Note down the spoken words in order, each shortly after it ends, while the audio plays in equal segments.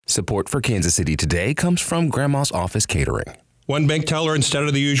Support for Kansas City Today comes from Grandma's Office Catering. One bank teller instead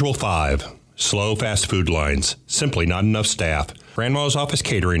of the usual 5. Slow fast food lines. Simply not enough staff. Grandma's Office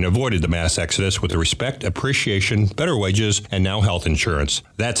Catering avoided the mass exodus with respect, appreciation, better wages, and now health insurance.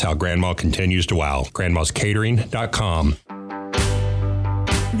 That's how Grandma continues to wow. Grandma'sCatering.com.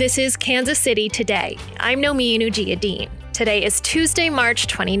 This is Kansas City Today. I'm Nomi Inuji-Adine. Today is Tuesday, March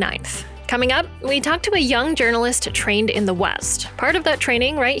 29th. Coming up, we talk to a young journalist trained in the West, part of that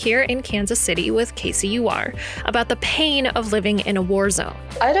training right here in Kansas City with KCUR, about the pain of living in a war zone.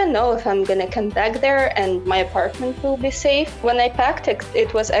 I don't know if I'm gonna come back there and my apartment will be safe. When I packed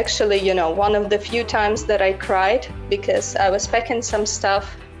it was actually, one of the few times that I cried because I was packing some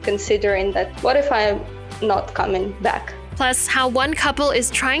stuff, considering that what if I'm not coming back? Plus, how one couple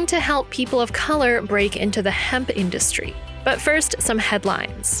is trying to help people of color break into the hemp industry. But first, some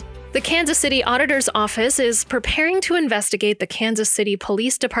headlines. The Kansas City Auditor's Office is preparing to investigate the Kansas City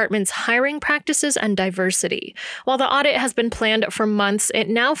Police Department's hiring practices and diversity. While the audit has been planned for months, it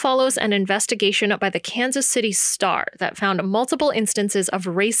now follows an investigation by the Kansas City Star that found multiple instances of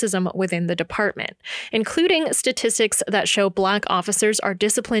racism within the department, including statistics that show Black officers are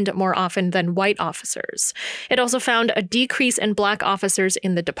disciplined more often than white officers. It also found a decrease in Black officers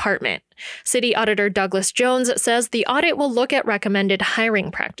in the department. City Auditor Douglas Jones says the audit will look at recommended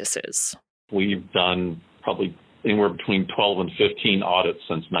hiring practices. We've done probably anywhere between 12 and 15 audits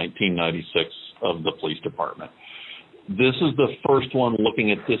since 1996 of the police department. This is the first one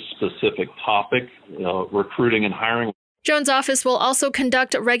looking at this specific topic, recruiting and hiring. Jones' office will also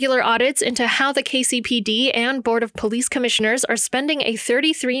conduct regular audits into how the KCPD and Board of Police Commissioners are spending a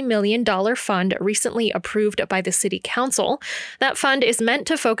 $33 million fund recently approved by the City Council. That fund is meant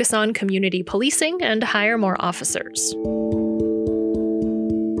to focus on community policing and hire more officers.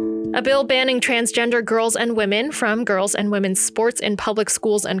 A bill banning transgender girls and women from girls and women's sports in public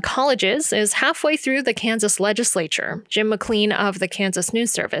schools and colleges is halfway through the Kansas legislature. Jim McLean of the Kansas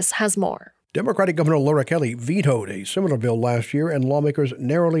News Service has more. Democratic Governor Laura Kelly vetoed a similar bill last year, and lawmakers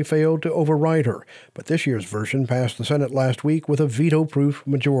narrowly failed to override her. But this year's version passed the Senate last week with a veto-proof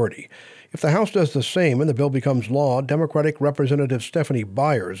majority. If the House does the same and the bill becomes law, Democratic Representative Stephanie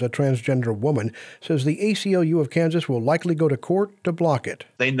Byers, a transgender woman, says the ACLU of Kansas will likely go to court to block it.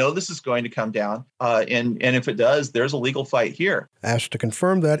 They know this is going to come down, and if it does, there's a legal fight here. Asked to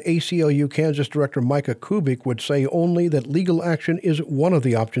confirm that, ACLU Kansas Director Micah Kubik would say only that legal action is one of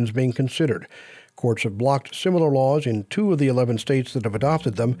the options being considered. Courts have blocked similar laws in 2 of the 11 states that have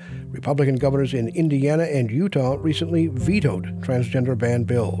adopted them. Republican governors in Indiana and Utah recently vetoed transgender ban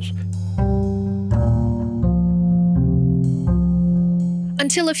bills.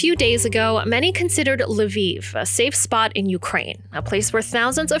 Until a few days ago, many considered Lviv a safe spot in Ukraine, a place where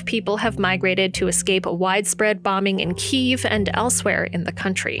thousands of people have migrated to escape widespread bombing in Kyiv and elsewhere in the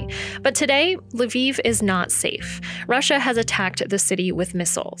country. But today, Lviv is not safe. Russia has attacked the city with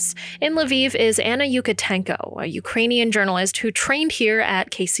missiles. In Lviv is Anna Yukatenko, a Ukrainian journalist who trained here at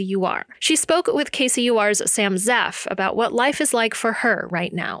KCUR. She spoke with KCUR's Sam Zeff about what life is like for her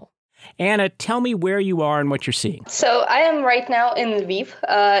right now. Anna, tell me where you are and what you're seeing. So I am right now in Lviv,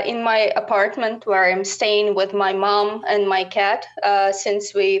 in my apartment where I'm staying with my mom and my cat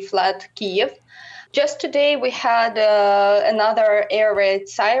since we fled Kyiv. Just today we had another air raid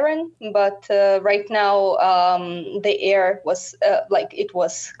siren, but right now the air was it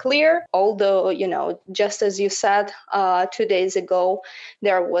was clear. Although, just as you said, 2 days ago,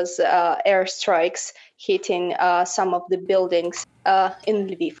 there was airstrikes hitting some of the buildings in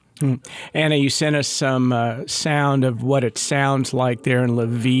Lviv. Anna, you sent us some sound of what it sounds like there in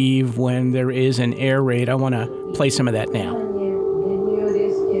Lviv when there is an air raid. I want to play some of that now.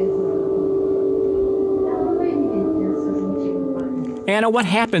 Anna, what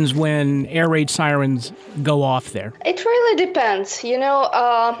happens when air raid sirens go off there? It really depends.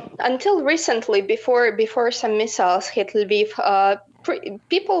 Until recently, before some missiles hit Lviv,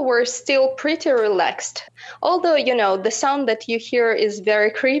 people were still pretty relaxed. Although, the sound that you hear is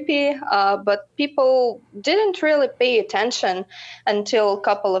very creepy, but people didn't really pay attention until a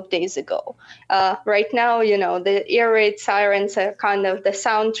couple of days ago. Right now, the air raid sirens are kind of the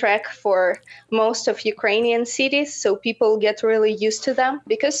soundtrack for most of Ukrainian cities, so people get really used to them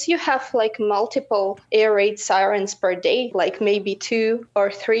because you have multiple air raid sirens per day, maybe 2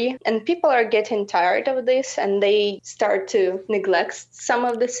 or 3, and people are getting tired of this and they start to neglect some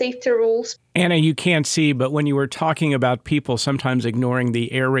of the safety rules. Anna, you can't see, but when you were talking about people sometimes ignoring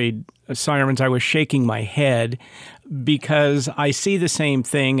the air raid sirens, I was shaking my head because I see the same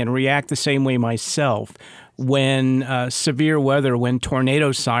thing and react the same way myself when severe weather, when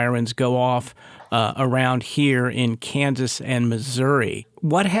tornado sirens go off around here in Kansas and Missouri.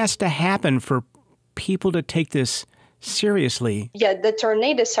 What has to happen for people to take this seriously? Yeah, the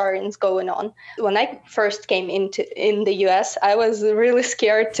tornado sirens going on. When I first came in the US, I was really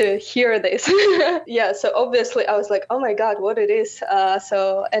scared to hear this. Yeah, so obviously I was like, oh my God, what it is.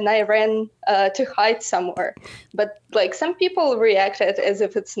 And I ran to hide somewhere. But like some people reacted as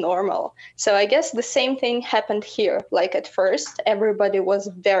if it's normal. So I guess the same thing happened here. Like at first, everybody was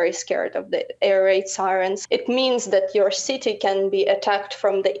very scared of the air raid sirens. It means that your city can be attacked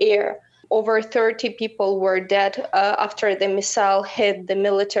from the air. Over 30 people were dead after the missile hit the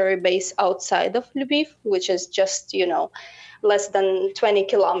military base outside of Lviv, which is just, less than 20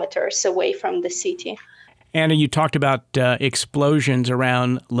 kilometers away from the city. Anna, you talked about explosions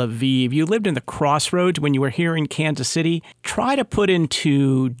around Lviv. You lived in the crossroads when you were here in Kansas City. Try to put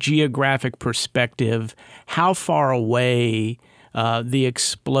into geographic perspective how far away the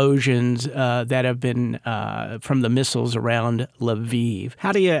explosions that have been from the missiles around Lviv.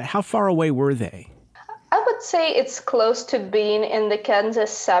 How far away were they? I would say it's close to being in the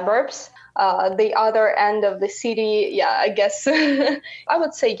Kansas suburbs. The other end of the city, I guess I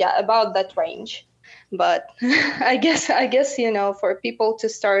would say, about that range. But I guess, for people to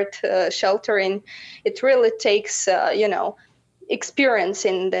start sheltering, it really takes, experience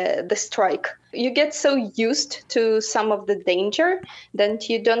in the strike. You get so used to some of the danger that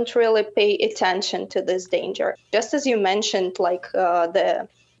you don't really pay attention to this danger. Just as you mentioned, like the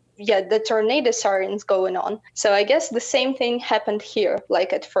tornado sirens going on. So I guess the same thing happened here.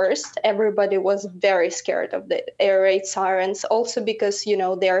 Like at first, everybody was very scared of the air raid sirens, also because,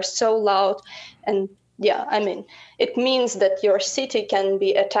 they are so loud. And it means that your city can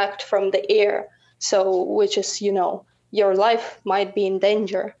be attacked from the air. So, which is, your life might be in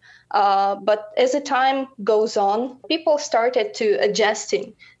danger. But as the time goes on, people started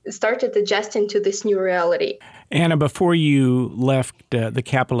adjusting to this new reality. Anna, before you left the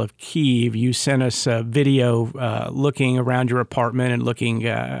capital of Kyiv, you sent us a video looking around your apartment and looking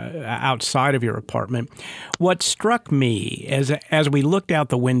outside of your apartment. What struck me as we looked out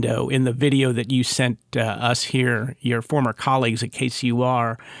the window in the video that you sent us here, your former colleagues at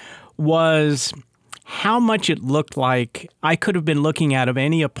KCUR, was how much it looked like I could have been looking out of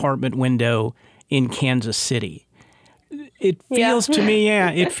any apartment window in Kansas City. It feels to me,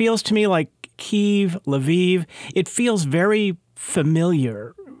 it feels to me like Kyiv, Lviv. It feels very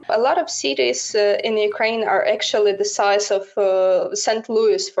familiar. A lot of cities in Ukraine are actually the size of St.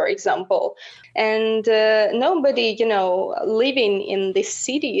 Louis, for example. And nobody, living in these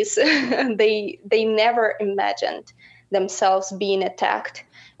cities, they never imagined themselves being attacked,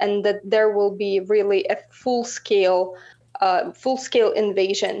 and that there will be really a full-scale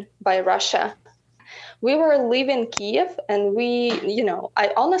invasion by Russia. We were living in Kyiv, and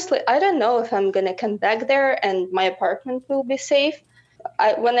I don't know if I'm going to come back there and my apartment will be safe.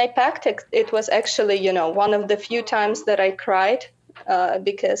 When I packed it, it was actually, one of the few times that I cried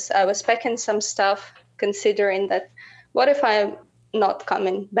because I was packing some stuff, considering that what if I'm not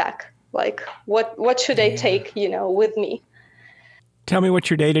coming back? Like, what should I take, with me? Tell me what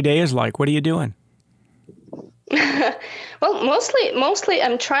your day-to-day is like. What are you doing? Well, mostly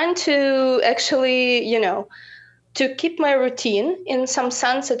I'm trying to actually, to keep my routine. In some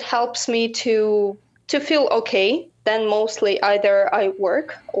sense, it helps me to feel okay. Then mostly either I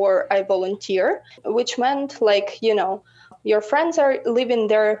work or I volunteer, which meant your friends are living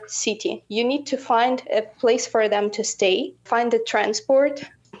their city. You need to find a place for them to stay, find the transport,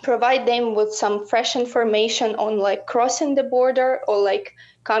 provide them with some fresh information on crossing the border or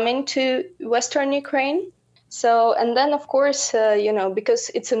coming to Western Ukraine. So, and then of course,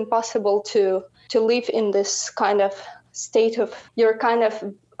 because it's impossible to live in this kind of state of, you're kind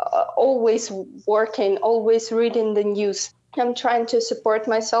of always working, always reading the news. I'm trying to support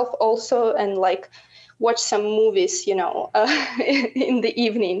myself also and watch some movies, in the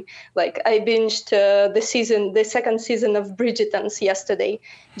evening. I binged the second season of Bridgerton yesterday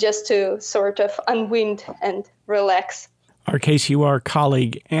just to sort of unwind and relax. Our KCUR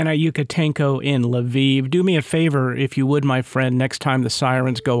colleague, Anna Yukatenko in Lviv. Do me a favor, if you would, my friend, next time the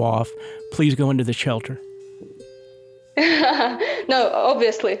sirens go off, please go into the shelter. No,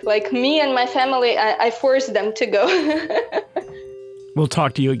 obviously. Me and my family, I forced them to go. We'll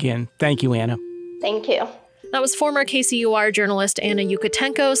talk to you again. Thank you, Anna. Thank you. That was former KCUR journalist Anna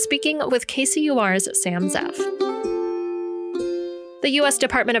Yukatenko speaking with KCUR's Sam Zeff. The U.S.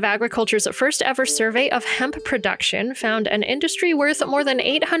 Department of Agriculture's first ever survey of hemp production found an industry worth more than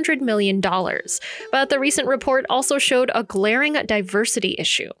 $800 million. But the recent report also showed a glaring diversity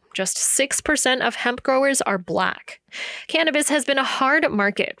issue. Just 6% of hemp growers are Black. Cannabis has been a hard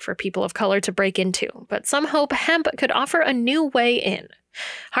market for people of color to break into, but some hope hemp could offer a new way in.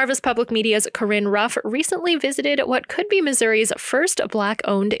 Harvest Public Media's Corinne Ruff recently visited what could be Missouri's first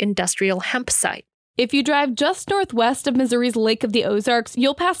Black-owned industrial hemp site. If you drive just northwest of Missouri's Lake of the Ozarks,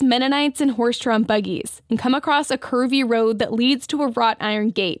 you'll pass Mennonites and horse-drawn buggies and come across a curvy road that leads to a wrought iron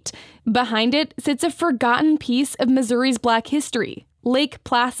gate. Behind it sits a forgotten piece of Missouri's Black history, Lake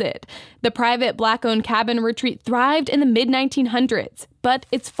Placid. The private Black-owned cabin retreat thrived in the mid-1900s, but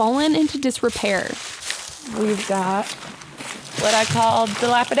it's fallen into disrepair. We've got what I call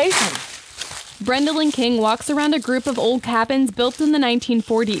dilapidation. Brendalyn King walks around a group of old cabins built in the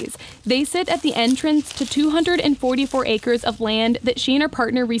 1940s. They sit at the entrance to 244 acres of land that she and her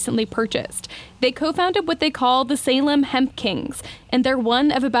partner recently purchased. They co-founded what they call the Salem Hemp Kings, and they're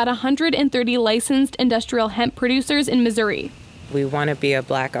one of about 130 licensed industrial hemp producers in Missouri. We want to be a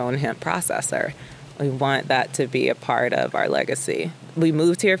Black-owned hemp processor. We want that to be a part of our legacy. We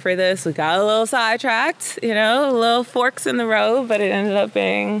moved here for this. We got a little sidetracked, little forks in the road, but it ended up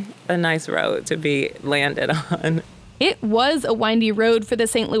being a nice road to be landed on. It was a windy road for the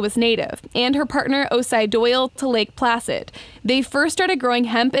St. Louis native and her partner Osai Doyle to Lake Placid. They first started growing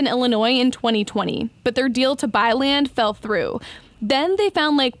hemp in Illinois in 2020, but their deal to buy land fell through. Then they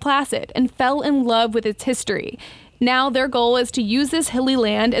found Lake Placid and fell in love with its history. Now their goal is to use this hilly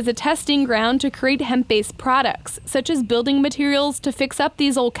land as a testing ground to create hemp-based products, such as building materials to fix up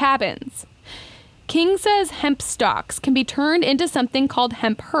these old cabins. King says hemp stalks can be turned into something called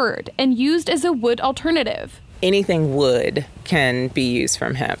hemp hurd and used as a wood alternative. Anything wood can be used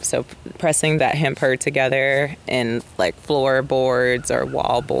from hemp. So pressing that hemp hurd together in like floorboards or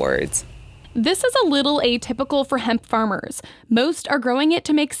wall boards. This is a little atypical for hemp farmers. Most are growing it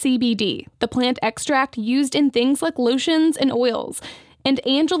to make CBD, the plant extract used in things like lotions and oils. And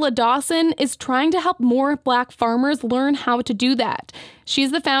Angela Dawson is trying to help more Black farmers learn how to do that.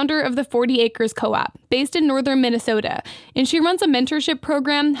 She's the founder of the 40 Acres Co-op, based in northern Minnesota, and she runs a mentorship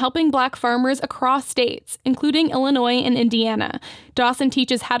program helping Black farmers across states, including Illinois and Indiana. Dawson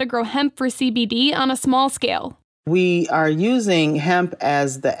teaches how to grow hemp for CBD on a small scale. We are using hemp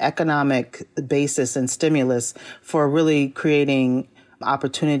as the economic basis and stimulus for really creating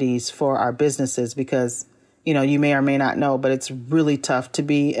opportunities for our businesses because, you may or may not know, but it's really tough to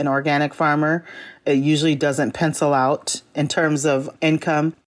be an organic farmer. It usually doesn't pencil out in terms of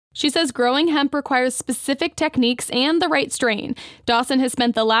income. She says growing hemp requires specific techniques and the right strain. Dawson has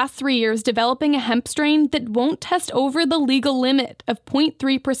spent the last 3 years developing a hemp strain that won't test over the legal limit of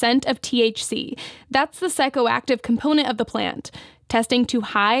 0.3% of THC. That's the psychoactive component of the plant. Testing too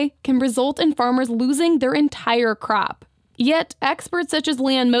high can result in farmers losing their entire crop. Yet, experts such as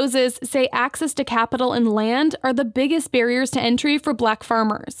Leon Moses say access to capital and land are the biggest barriers to entry for Black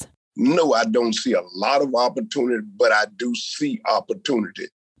farmers. No, I don't see a lot of opportunity, but I do see opportunity.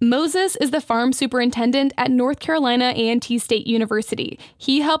 Moses is the farm superintendent at North Carolina A&T State University.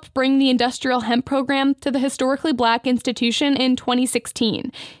 He helped bring the industrial hemp program to the historically Black institution in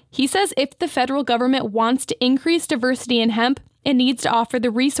 2016. He says if the federal government wants to increase diversity in hemp, it needs to offer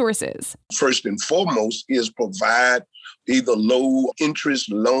the resources. First and foremost is provide either low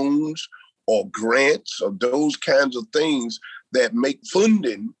interest loans or grants or those kinds of things that make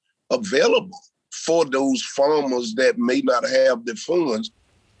funding available for those farmers that may not have the funds.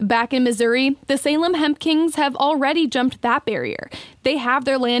 Back in Missouri, the Salem Hemp Kings have already jumped that barrier. They have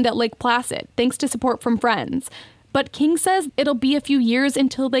their land at Lake Placid, thanks to support from friends. But King says it'll be a few years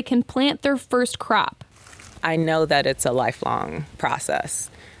until they can plant their first crop. I know that it's a lifelong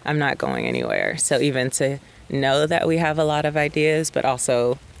process. I'm not going anywhere. So even to know that we have a lot of ideas, but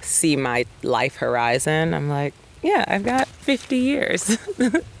also see my life horizon, I'm like, yeah, I've got 50 years.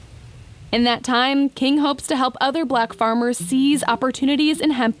 In that time, King hopes to help other Black farmers seize opportunities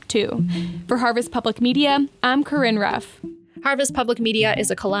in hemp too. For Harvest Public Media, I'm Corinne Ruff. Harvest Public Media is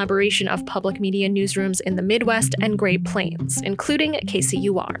a collaboration of public media newsrooms in the Midwest and Great Plains, including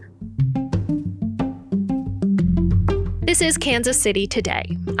KCUR. This is Kansas City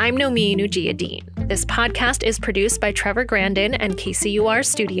Today. I'm Nomi Nujiyadeen. This podcast is produced by Trevor Grandin and KCUR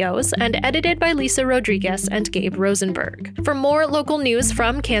Studios and edited by Lisa Rodriguez and Gabe Rosenberg. For more local news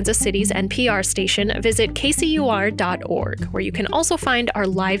from Kansas City's NPR station, visit kcur.org, where you can also find our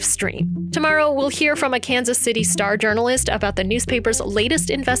live stream. Tomorrow, we'll hear from a Kansas City Star journalist about the newspaper's latest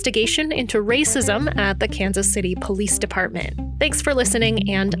investigation into racism at the Kansas City Police Department. Thanks for listening,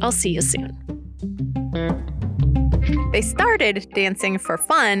 and I'll see you soon. They started dancing for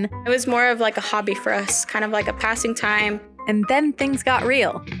fun. It was more of like a hobby for us, kind of like a passing time. And then things got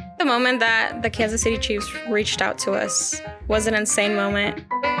real. The moment that the Kansas City Chiefs reached out to us was an insane moment.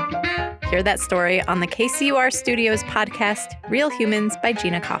 Hear that story on the KCUR Studios podcast, Real Humans by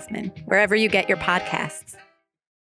Gina Kaufman, wherever you get your podcasts.